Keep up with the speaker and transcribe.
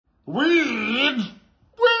Weird!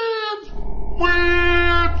 Weird!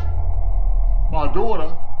 Weird! My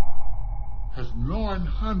daughter has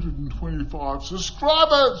 925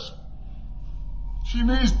 subscribers. She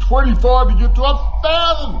needs 25 to get to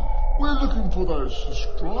 1,000. We're looking for those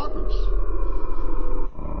subscribers.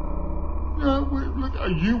 Look, are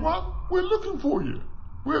you one? We're looking for you.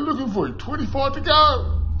 We're looking for you. 25 to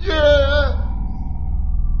go. Yeah.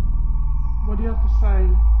 What do you have to say?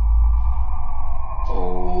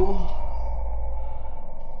 Oh,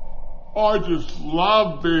 I just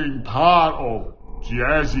love being part of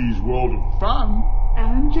Jazzy's World of Fun.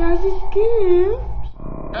 And Jazzy's Gift.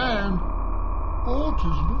 And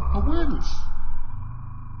autism awareness.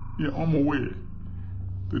 Yeah, I'm aware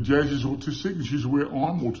that Jazzy's autistic and she's aware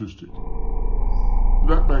I'm autistic.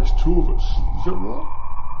 That makes two of us. Is that right?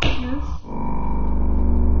 Yes.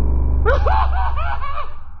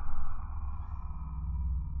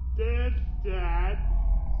 Dad. Dad!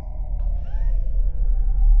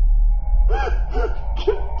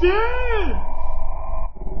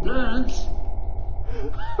 Dance?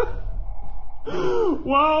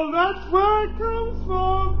 Well, that's where it comes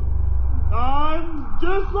from. I'm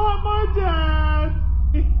just like my dad.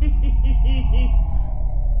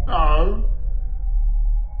 No.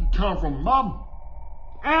 You come from Mum.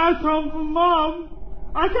 I come from Mum.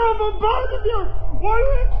 I come from both of you. What do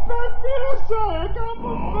you expect me to say? I come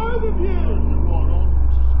from both of you. You're right, I'm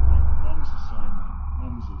autistic. Mum's the same one.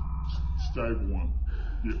 Mum's a stable one.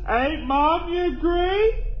 Yeah. Hey, Mum, you agree?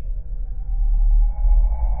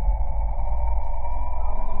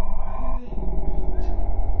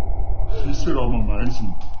 She said I'm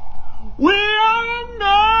amazing. We are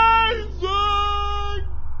amazing!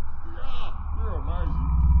 Yeah, you're amazing.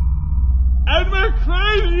 And we're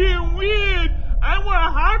crazy and weird! And we're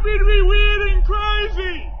happy to be weird and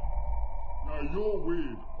crazy! No, you're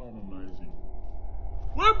weird. I'm amazing.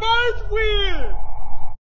 We're both weird!